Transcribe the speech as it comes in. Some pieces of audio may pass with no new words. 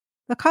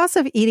The cost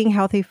of eating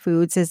healthy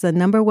foods is the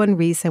number one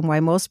reason why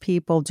most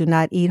people do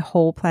not eat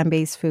whole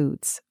plant-based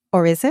foods.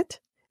 Or is it?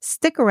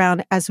 Stick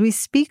around as we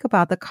speak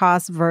about the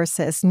cost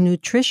versus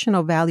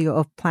nutritional value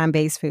of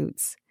plant-based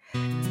foods.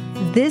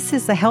 This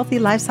is the Healthy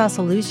Lifestyle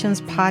Solutions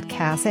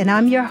podcast, and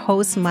I'm your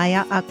host,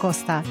 Maya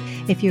Acosta.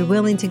 If you're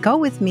willing to go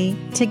with me,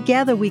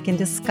 together we can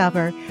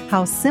discover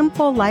how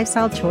simple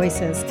lifestyle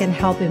choices can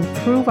help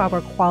improve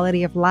our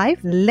quality of life.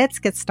 Let's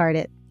get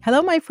started.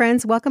 Hello, my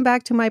friends. Welcome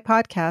back to my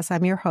podcast.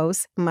 I'm your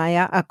host,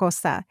 Maya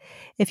Acosta.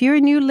 If you're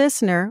a new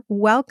listener,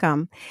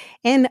 welcome.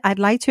 And I'd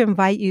like to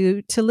invite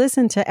you to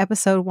listen to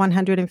episode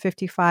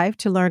 155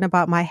 to learn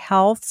about my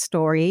health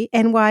story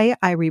and why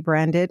I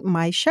rebranded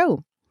my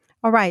show.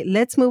 All right,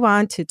 let's move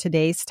on to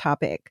today's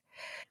topic.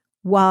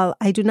 While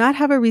I do not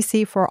have a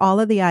receipt for all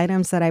of the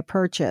items that I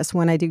purchase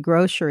when I do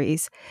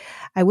groceries,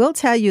 I will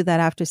tell you that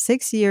after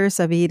 6 years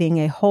of eating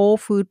a whole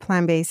food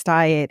plant-based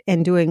diet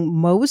and doing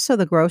most of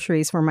the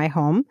groceries for my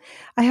home,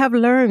 I have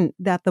learned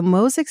that the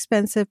most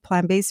expensive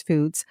plant-based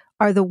foods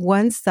are the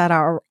ones that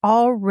are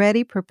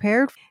already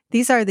prepared.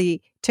 These are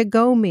the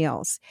to-go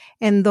meals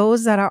and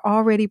those that are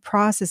already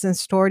processed and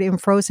stored in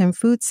frozen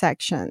food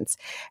sections.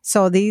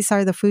 So these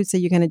are the foods that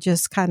you're going to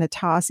just kind of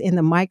toss in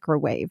the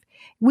microwave.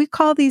 We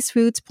call these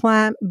foods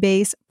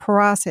plant-based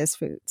processed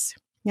foods.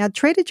 Now,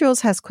 Trader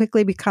Joe's has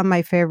quickly become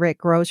my favorite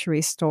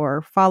grocery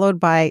store, followed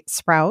by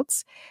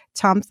Sprouts,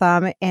 Tom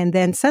Thumb, and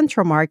then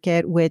Central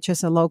Market, which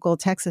is a local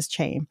Texas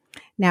chain.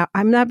 Now,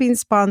 I'm not being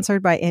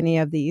sponsored by any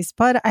of these,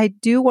 but I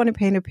do want to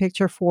paint a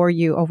picture for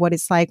you of what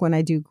it's like when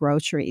I do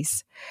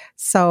groceries.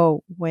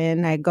 So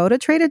when I go to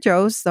Trader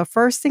Joe's, the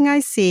first thing I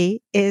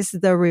see is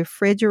the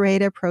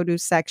refrigerated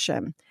produce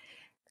section.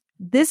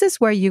 This is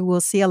where you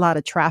will see a lot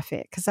of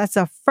traffic because that's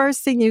the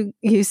first thing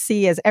you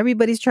see as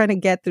everybody's trying to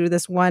get through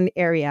this one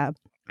area.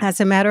 As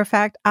a matter of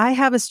fact, I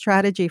have a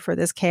strategy for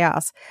this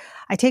chaos.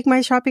 I take my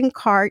shopping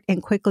cart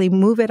and quickly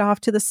move it off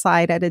to the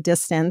side at a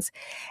distance.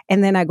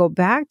 And then I go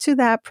back to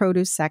that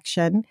produce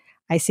section.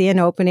 I see an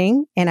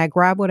opening and I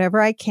grab whatever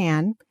I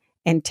can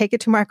and take it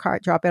to my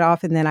cart, drop it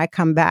off, and then I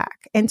come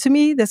back. And to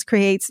me, this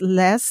creates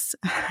less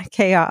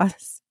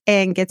chaos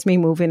and gets me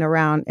moving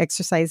around,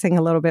 exercising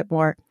a little bit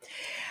more.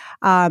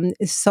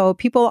 So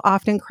people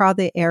often crowd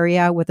the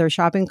area with their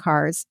shopping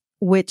carts,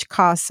 which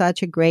cause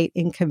such a great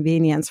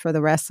inconvenience for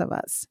the rest of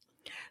us.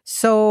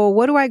 So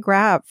what do I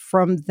grab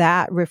from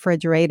that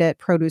refrigerated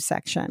produce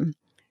section?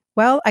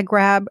 Well, I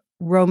grab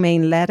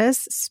romaine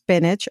lettuce,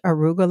 spinach,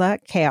 arugula,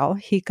 kale,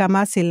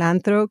 jicama,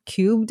 cilantro,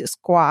 cubed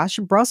squash,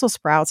 Brussels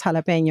sprouts,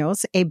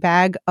 jalapenos, a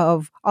bag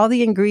of all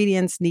the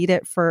ingredients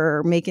needed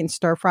for making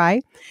stir fry.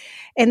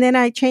 And then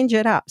I change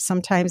it up.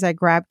 Sometimes I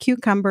grab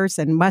cucumbers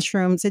and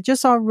mushrooms. It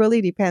just all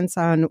really depends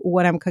on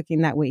what I'm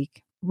cooking that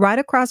week. Right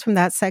across from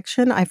that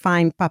section, I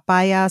find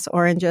papayas,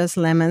 oranges,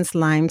 lemons,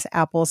 limes,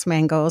 apples,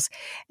 mangoes,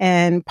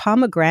 and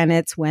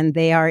pomegranates when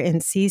they are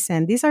in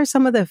season. These are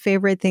some of the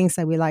favorite things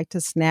that we like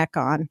to snack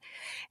on.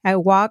 I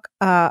walk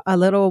a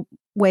little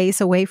ways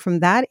away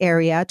from that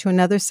area to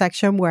another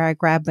section where I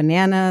grab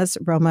bananas,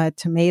 Roma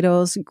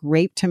tomatoes,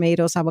 grape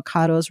tomatoes,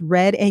 avocados,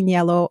 red and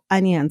yellow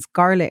onions,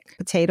 garlic,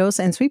 potatoes,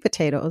 and sweet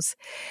potatoes.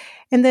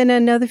 And then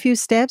another few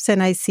steps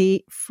and I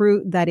see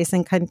fruit that is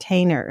in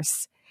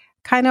containers,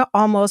 kind of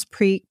almost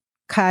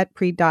pre-cut,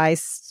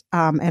 pre-diced,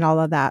 and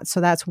all of that.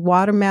 So that's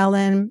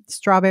watermelon,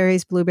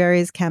 strawberries,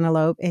 blueberries,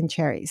 cantaloupe, and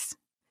cherries.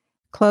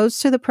 Close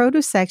to the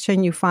produce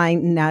section, you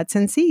find nuts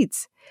and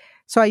seeds.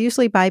 So I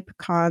usually buy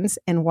pecans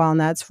and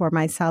walnuts for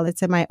my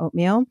salads and my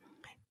oatmeal.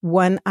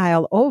 One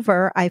aisle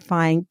over, I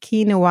find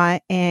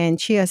quinoa and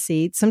chia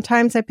seeds.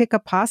 Sometimes I pick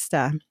up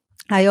pasta.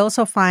 I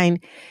also find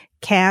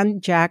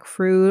canned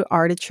jackfruit,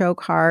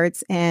 artichoke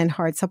hearts, and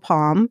hearts of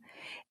palm.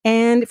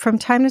 And from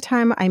time to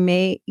time, I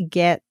may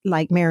get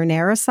like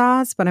marinara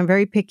sauce, but I'm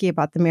very picky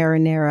about the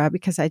marinara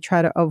because I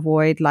try to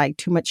avoid like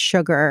too much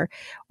sugar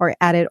or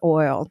added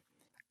oil.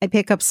 I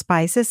pick up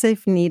spices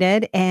if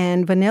needed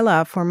and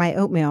vanilla for my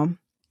oatmeal.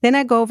 Then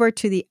I go over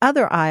to the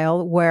other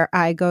aisle where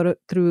I go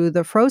through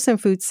the frozen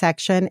food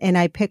section and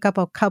I pick up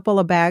a couple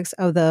of bags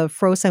of the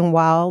frozen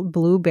wild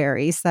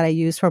blueberries that I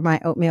use for my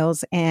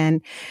oatmeals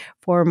and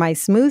for my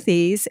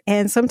smoothies.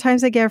 And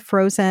sometimes I get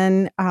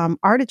frozen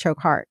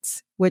artichoke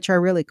hearts, which are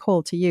really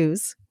cool to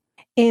use.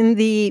 In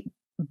the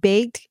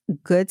baked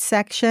goods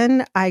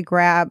section, I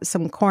grab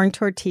some corn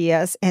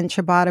tortillas and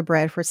ciabatta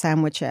bread for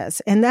sandwiches.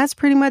 And that's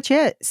pretty much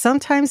it.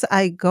 Sometimes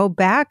I go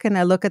back and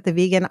I look at the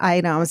vegan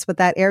items, but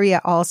that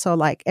area also,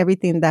 like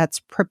everything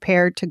that's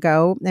prepared to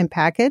go and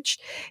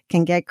packaged,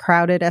 can get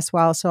crowded as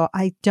well. So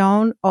I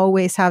don't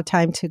always have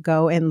time to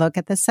go and look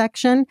at the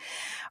section,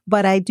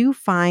 but I do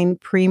find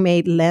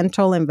pre-made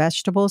lentil and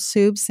vegetable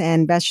soups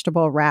and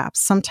vegetable wraps.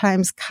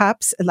 Sometimes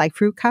cups, like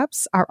fruit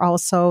cups, are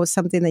also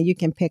something that you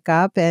can pick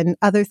up, and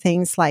other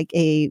things like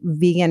a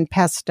vegan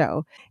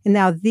pesto. And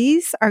now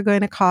these are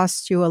going to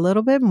cost you a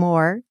little bit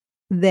more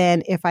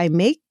than if I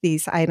make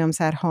these items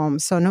at home.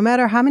 So no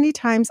matter how many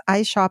times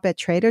I shop at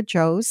Trader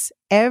Joe's,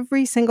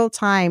 every single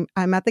time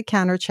I'm at the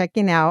counter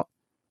checking out,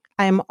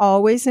 I am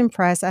always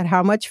impressed at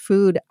how much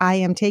food I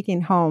am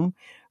taking home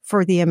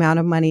for the amount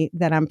of money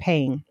that I'm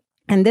paying.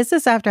 And this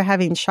is after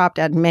having shopped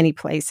at many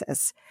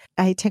places.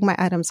 I take my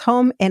items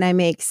home and I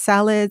make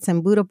salads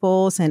and Buddha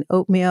bowls and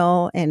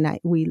oatmeal, and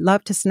we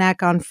love to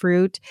snack on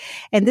fruit.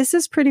 And this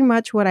is pretty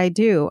much what I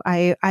do.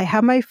 I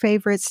have my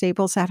favorite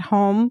staples at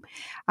home.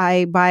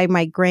 I buy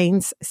my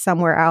grains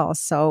somewhere else.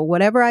 So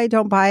whatever I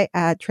don't buy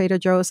at Trader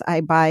Joe's, I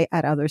buy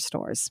at other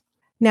stores.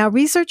 Now,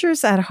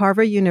 researchers at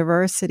Harvard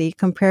University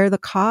compare the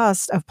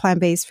cost of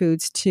plant-based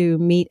foods to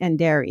meat and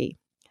dairy.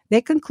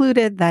 They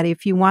concluded that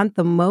if you want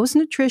the most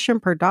nutrition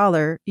per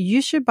dollar,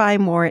 you should buy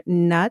more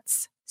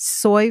nuts,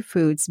 soy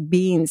foods,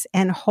 beans,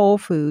 and whole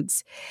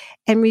foods,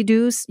 and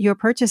reduce your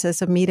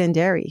purchases of meat and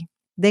dairy.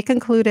 They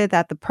concluded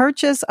that the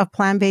purchase of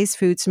plant-based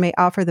foods may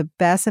offer the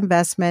best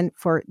investment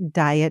for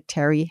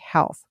dietary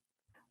health.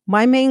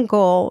 My main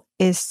goal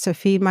is to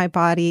feed my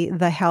body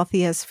the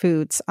healthiest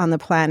foods on the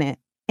planet.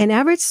 An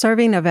average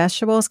serving of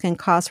vegetables can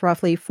cost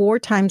roughly 4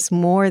 times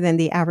more than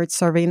the average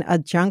serving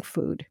of junk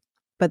food.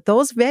 But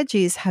those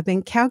veggies have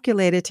been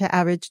calculated to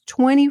average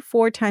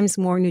 24 times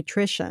more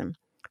nutrition.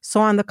 So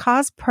on the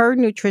cost per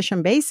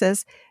nutrition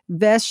basis,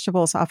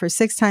 vegetables offer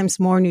 6 times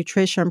more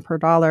nutrition per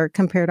dollar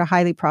compared to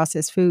highly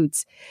processed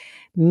foods.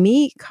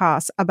 Meat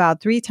costs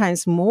about 3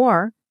 times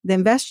more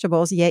than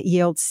vegetables, yet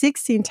yield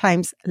 16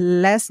 times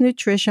less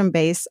nutrition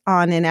based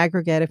on an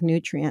aggregate of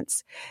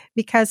nutrients.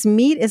 Because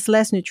meat is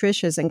less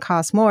nutritious and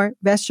costs more,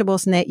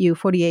 vegetables net you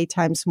 48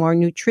 times more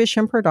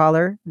nutrition per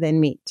dollar than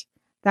meat.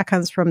 That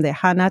comes from the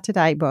How Not to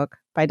Die book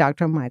by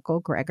Dr.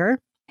 Michael Greger.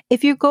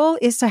 If your goal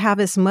is to have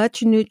as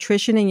much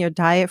nutrition in your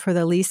diet for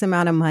the least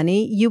amount of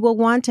money, you will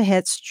want to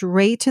head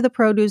straight to the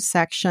produce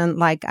section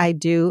like I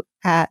do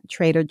at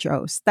Trader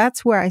Joe's.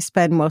 That's where I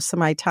spend most of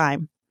my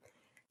time.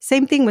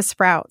 Same thing with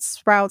Sprouts.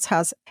 Sprouts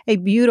has a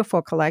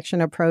beautiful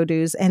collection of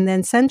produce. And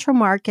then Central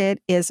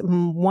Market is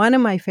one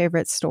of my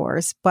favorite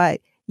stores. But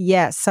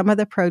yes, some of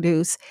the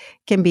produce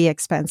can be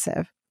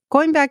expensive.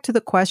 Going back to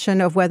the question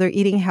of whether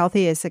eating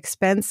healthy is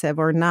expensive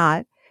or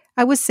not,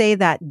 I would say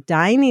that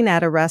dining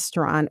at a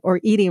restaurant or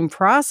eating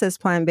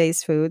processed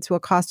plant-based foods will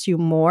cost you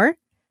more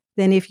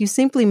than if you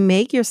simply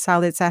make your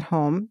salads at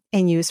home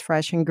and use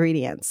fresh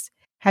ingredients.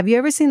 Have you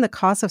ever seen the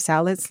cost of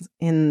salads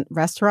in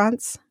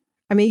restaurants?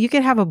 I mean, you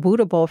could have a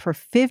Buddha bowl for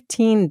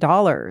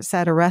 $15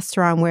 at a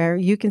restaurant where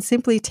you can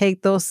simply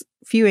take those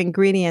few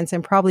ingredients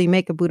and probably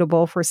make a Buddha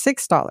bowl for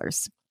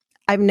 $6.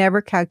 I've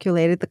never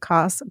calculated the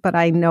cost, but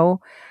I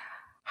know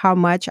how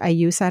much I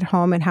use at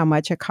home and how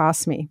much it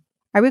costs me.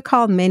 I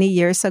recall many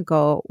years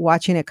ago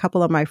watching a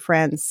couple of my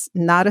friends,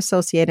 not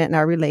associated,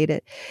 not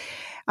related,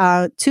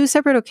 2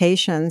 separate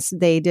occasions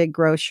they did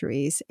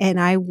groceries, and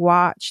I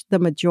watched the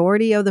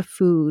majority of the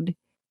food,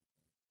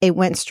 it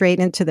went straight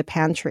into the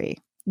pantry.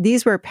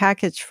 These were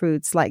packaged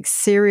foods like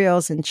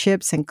cereals and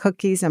chips and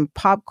cookies and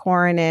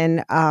popcorn,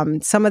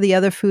 and some of the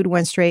other food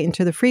went straight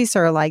into the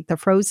freezer like the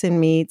frozen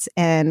meats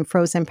and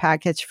frozen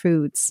packaged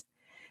foods.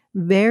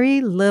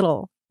 Very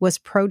little was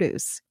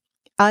produce,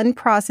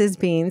 unprocessed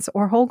beans,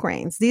 or whole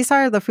grains. These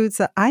are the foods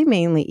that I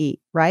mainly eat,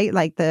 right?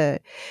 Like the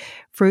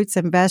fruits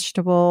and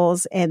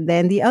vegetables. And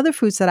then the other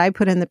foods that I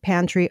put in the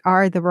pantry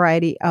are the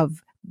variety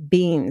of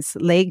beans,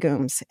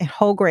 legumes, and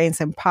whole grains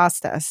and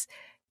pastas,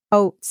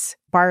 oats,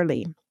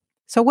 barley.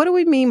 So what do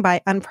we mean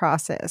by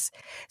unprocessed?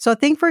 So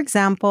think, for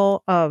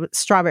example, of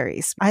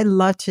strawberries. I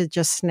love to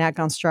just snack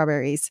on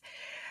strawberries.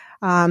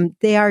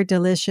 They are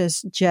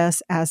delicious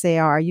just as they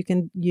are. You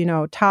can,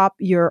 top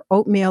your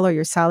oatmeal or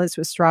your salads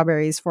with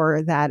strawberries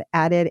for that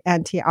added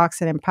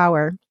antioxidant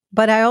power.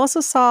 But I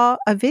also saw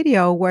a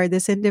video where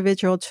this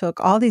individual took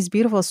all these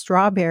beautiful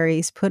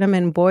strawberries, put them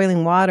in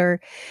boiling water,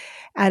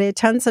 added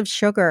tons of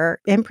sugar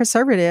and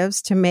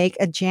preservatives to make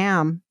a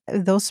jam.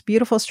 Those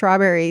beautiful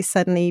strawberries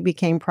suddenly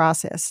became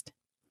processed.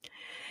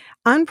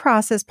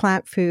 Unprocessed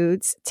plant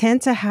foods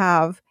tend to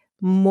have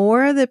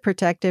more of the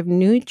protective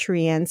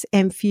nutrients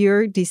and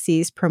fewer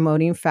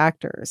disease-promoting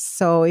factors.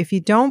 So if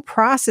you don't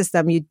process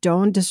them, you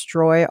don't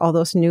destroy all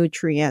those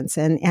nutrients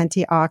and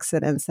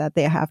antioxidants that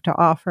they have to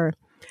offer.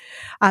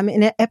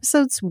 In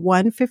episodes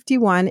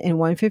 151 and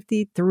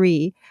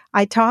 153,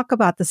 I talk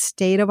about the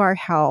state of our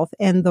health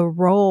and the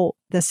role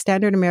the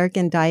standard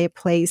American diet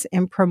plays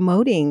in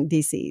promoting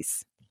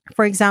disease.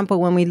 For example,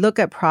 when we look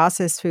at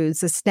processed foods,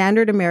 the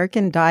standard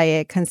American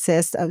diet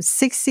consists of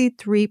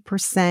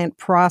 63%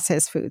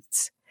 processed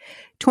foods.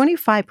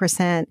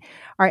 25%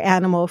 are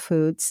animal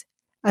foods.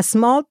 A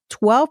small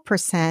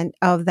 12%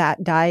 of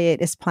that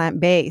diet is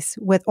plant-based,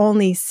 with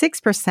only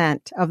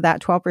 6% of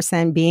that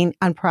 12% being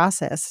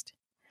unprocessed.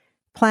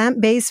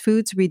 Plant-based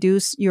foods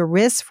reduce your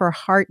risk for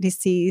heart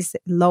disease,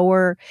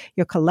 lower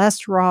your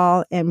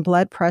cholesterol and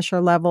blood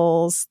pressure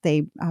levels.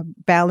 They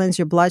balance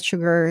your blood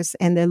sugars,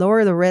 and they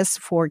lower the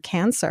risk for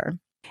cancer.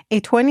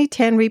 A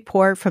 2010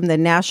 report from the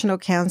National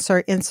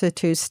Cancer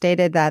Institute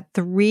stated that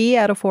 3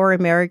 out of 4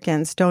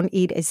 Americans don't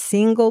eat a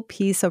single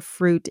piece of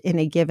fruit in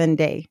a given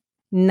day.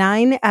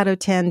 9 out of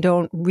 10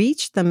 don't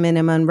reach the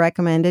minimum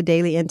recommended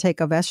daily intake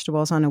of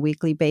vegetables on a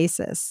weekly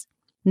basis.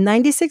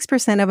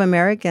 96% of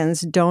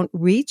Americans don't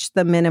reach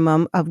the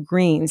minimum of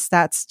greens.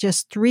 That's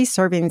just 3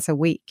 servings a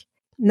week.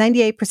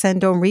 98%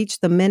 don't reach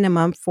the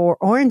minimum for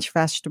orange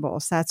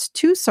vegetables. That's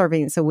 2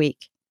 servings a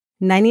week.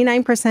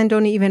 99%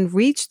 don't even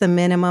reach the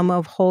minimum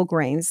of whole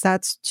grains.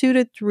 That's 2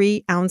 to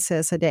 3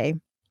 ounces a day.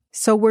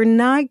 So we're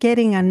not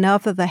getting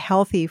enough of the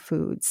healthy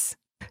foods.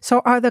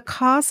 So are the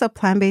costs of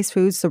plant-based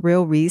foods the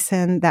real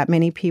reason that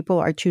many people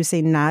are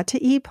choosing not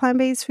to eat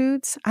plant-based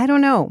foods? I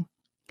don't know.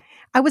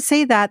 I would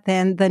say that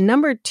then the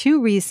number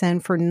 2 reason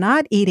for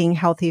not eating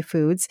healthy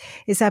foods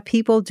is that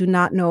people do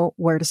not know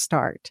where to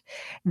start.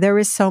 There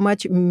is so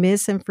much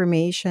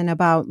misinformation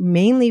about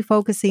mainly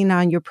focusing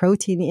on your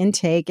protein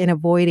intake and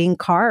avoiding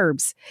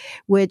carbs,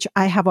 which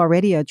I have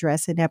already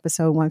addressed in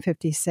episode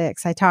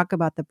 156. I talk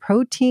about the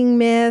protein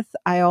myth.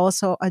 I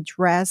also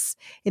address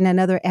in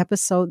another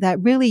episode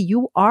that really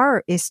you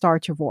are a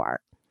starchivore.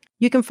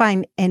 You can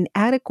find an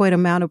adequate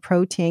amount of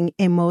protein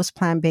in most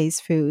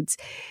plant-based foods.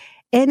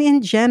 And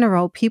in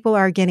general, people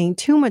are getting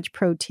too much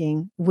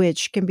protein,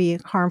 which can be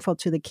harmful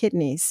to the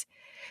kidneys.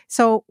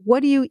 So what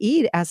do you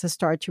eat as a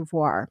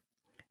starchivore?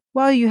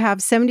 Well, you have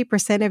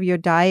 70% of your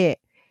diet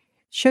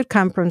should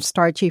come from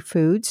starchy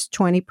foods,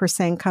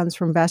 20% comes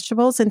from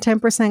vegetables, and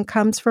 10%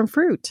 comes from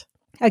fruit.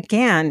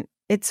 Again,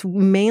 it's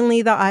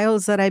mainly the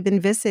aisles that I've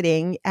been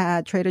visiting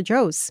at Trader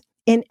Joe's.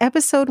 In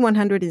episode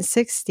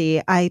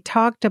 160, I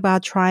talked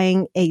about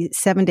trying a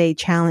 7-day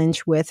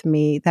challenge with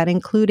me that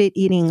included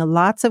eating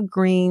lots of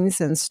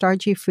greens and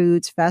starchy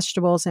foods,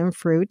 vegetables, and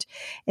fruit,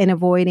 and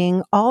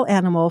avoiding all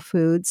animal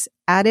foods,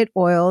 added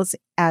oils,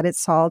 added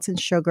salts, and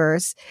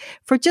sugars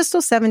for just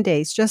those 7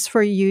 days, just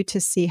for you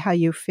to see how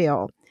you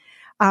feel.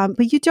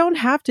 But you don't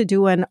have to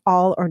do an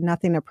all or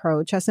nothing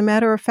approach. As a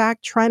matter of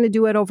fact, trying to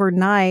do it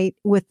overnight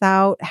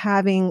without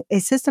having a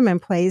system in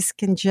place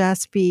can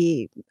just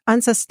be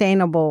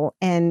unsustainable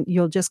and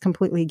you'll just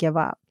completely give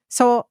up.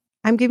 So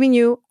I'm giving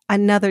you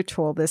another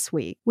tool this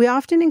week. We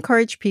often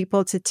encourage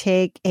people to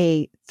take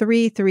a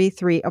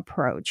 3-3-3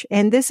 approach.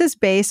 And this is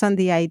based on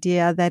the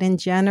idea that in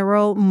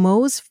general,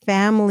 most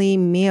family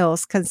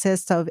meals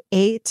consist of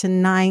 8 to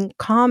 9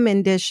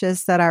 common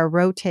dishes that are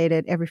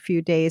rotated every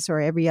few days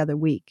or every other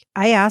week.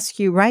 I ask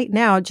you right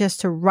now just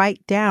to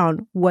write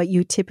down what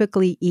you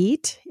typically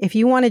eat. If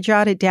you want to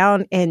jot it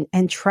down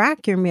and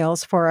track your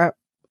meals for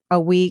a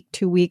week,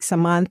 2 weeks, a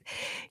month,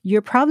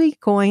 you're probably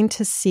going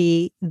to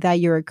see that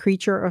you're a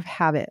creature of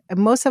habit. And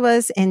most of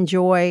us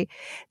enjoy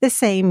the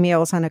same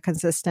meals on a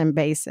consistent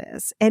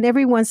basis. And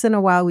every once in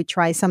a while, we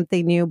try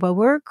something new, but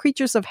we're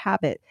creatures of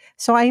habit.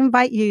 So I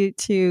invite you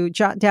to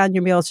jot down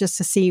your meals just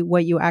to see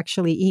what you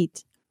actually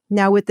eat.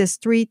 Now, with this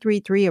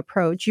 3-3-3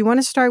 approach, you want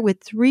to start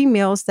with 3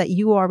 meals that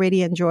you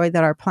already enjoy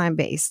that are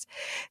plant-based,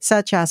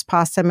 such as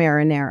pasta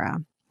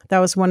marinara. That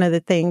was one of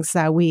the things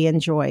that we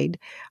enjoyed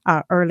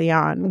early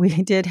on. We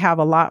did have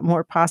a lot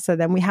more pasta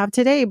than we have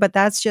today, but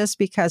that's just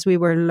because we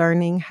were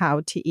learning how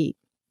to eat.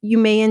 You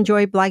may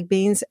enjoy black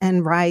beans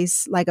and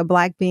rice, like a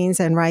black beans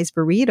and rice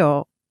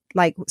burrito,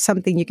 like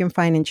something you can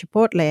find in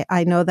Chipotle.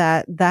 I know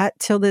that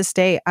till this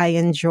day, I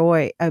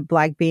enjoy a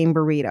black bean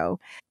burrito.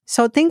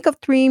 So think of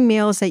 3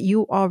 meals that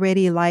you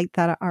already like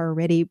that are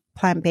already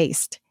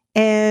plant-based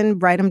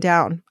and write them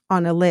down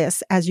on a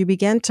list as you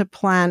begin to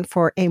plan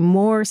for a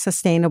more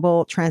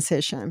sustainable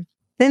transition.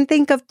 Then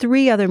think of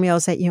 3 other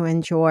meals that you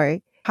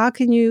enjoy. How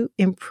can you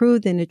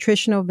improve the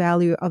nutritional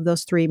value of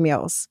those 3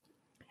 meals?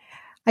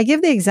 I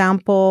give the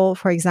example,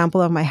 for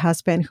example, of my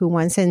husband who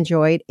once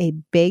enjoyed a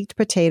baked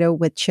potato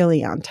with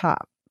chili on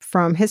top.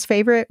 From his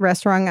favorite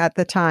restaurant at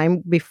the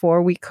time,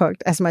 before we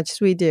cooked as much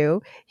as we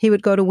do, he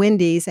would go to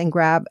Wendy's and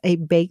grab a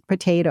baked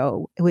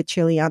potato with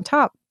chili on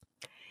top.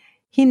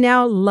 He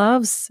now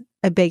loves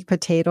a baked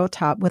potato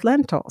topped with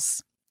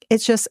lentils.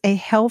 It's just a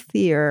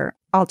healthier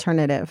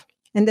alternative.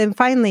 And then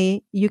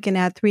finally, you can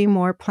add 3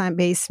 more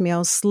plant-based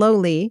meals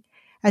slowly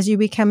as you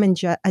become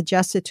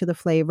adjusted to the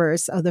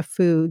flavors of the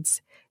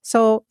foods.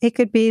 So it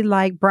could be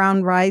like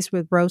brown rice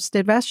with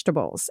roasted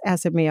vegetables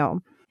as a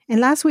meal. And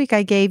last week,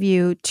 I gave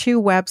you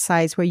 2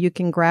 websites where you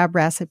can grab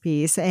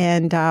recipes,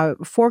 and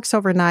Forks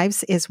Over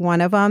Knives is one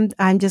of them.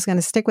 I'm just going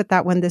to stick with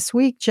that one this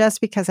week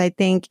just because I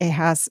think it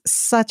has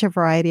such a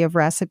variety of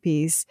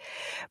recipes.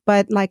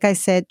 But like I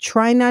said,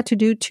 try not to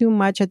do too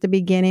much at the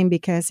beginning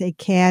because it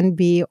can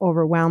be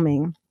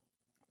overwhelming.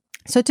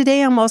 So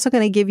today, I'm also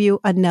going to give you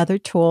another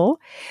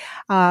tool.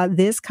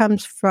 This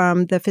comes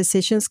from the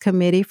Physicians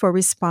Committee for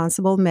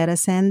Responsible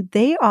Medicine.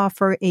 They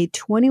offer a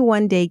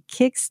 21-day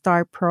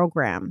Kickstart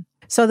program.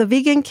 So the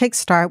Vegan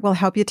Kickstart will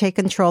help you take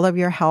control of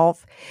your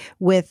health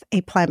with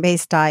a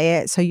plant-based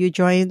diet. So you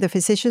join the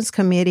Physicians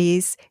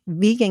Committee's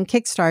Vegan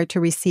Kickstart to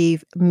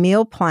receive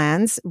meal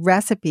plans,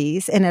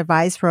 recipes, and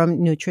advice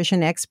from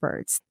nutrition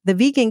experts. The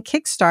Vegan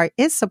Kickstart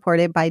is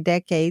supported by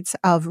decades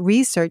of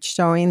research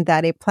showing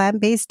that a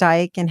plant-based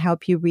diet can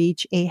help you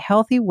reach a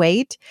healthy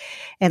weight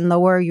and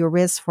lower your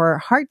risk for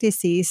heart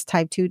disease,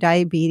 type 2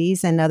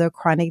 diabetes, and other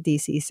chronic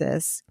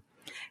diseases.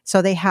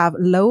 So they have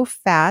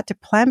low-fat,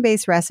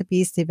 plant-based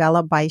recipes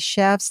developed by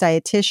chefs,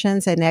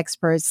 dietitians, and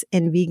experts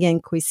in vegan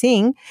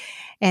cuisine.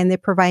 And they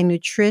provide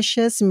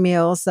nutritious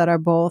meals that are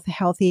both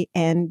healthy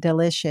and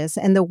delicious.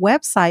 And the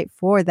website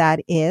for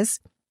that is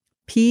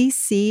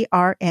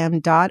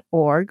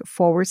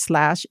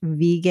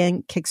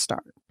pcrm.org/vegan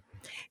kickstart.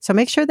 So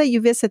make sure that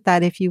you visit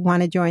that if you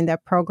want to join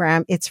that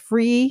program. It's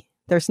free.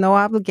 There's no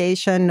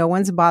obligation. No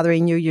one's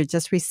bothering you. You're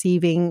just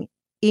receiving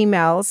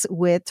emails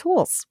with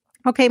tools.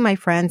 Okay, my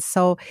friends.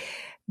 So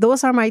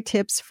those are my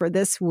tips for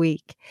this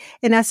week.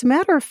 And as a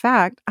matter of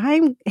fact,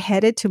 I'm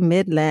headed to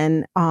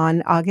Midland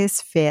on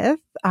August 5th.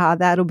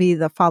 That'll be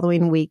the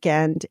following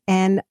weekend.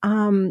 And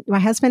my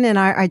husband and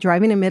I are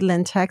driving to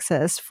Midland,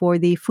 Texas for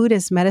the Food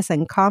is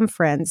Medicine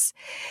conference.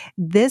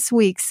 This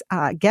week's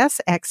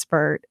guest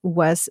expert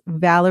was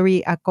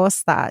Valerie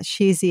Acosta.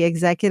 She's the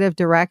executive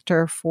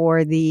director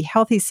for the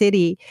Healthy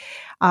City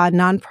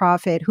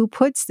nonprofit who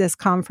puts this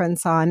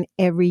conference on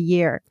every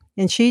year.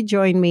 And she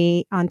joined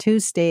me on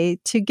Tuesday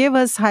to give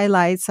us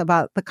highlights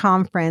about the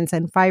conference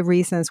and 5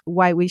 reasons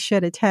why we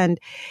should attend.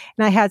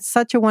 And I had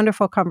such a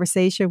wonderful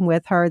conversation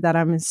with her that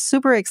I'm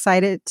super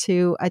excited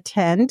to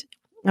attend.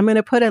 I'm going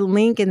to put a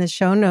link in the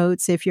show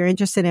notes if you're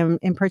interested in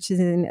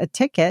purchasing a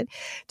ticket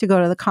to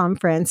go to the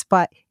conference.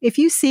 But if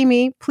you see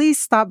me, please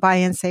stop by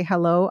and say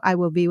hello. I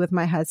will be with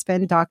my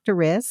husband, Dr.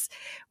 Riz.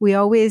 We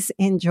always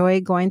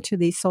enjoy going to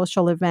these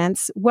social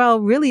events, well,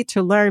 really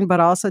to learn, but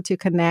also to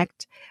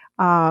connect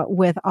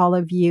with all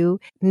of you.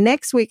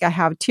 Next week, I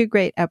have 2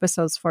 great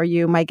episodes for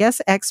you. My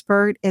guest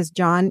expert is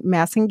John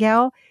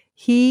Massengale.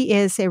 He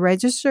is a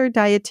registered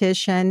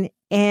dietitian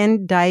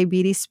and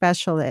diabetes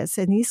specialist,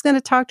 and he's going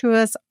to talk to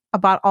us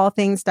about all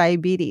things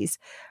diabetes.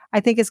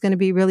 I think it's going to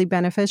be really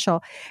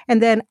beneficial. And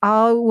then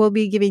I will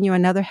be giving you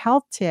another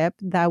health tip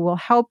that will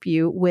help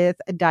you with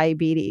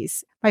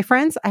diabetes. My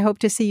friends, I hope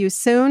to see you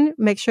soon.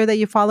 Make sure that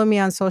you follow me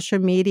on social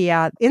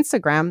media,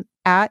 Instagram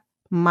at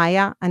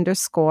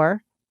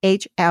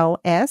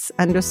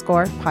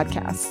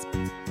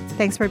Maya_HLS_podcast.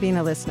 Thanks for being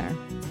a listener.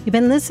 You've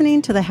been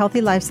listening to the Healthy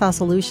Lifestyle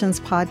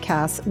Solutions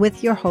podcast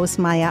with your host,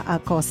 Maya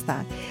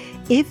Acosta.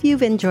 If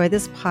you've enjoyed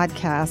this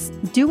podcast,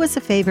 do us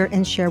a favor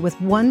and share with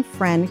one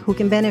friend who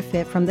can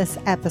benefit from this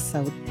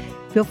episode.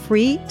 Feel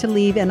free to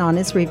leave an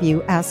honest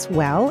review as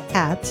well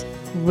at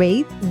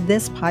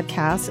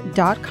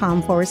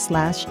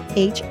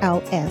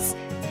ratethispodcast.com/HLS.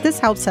 This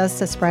helps us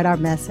to spread our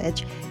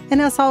message.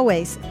 And as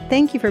always,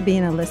 thank you for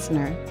being a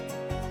listener.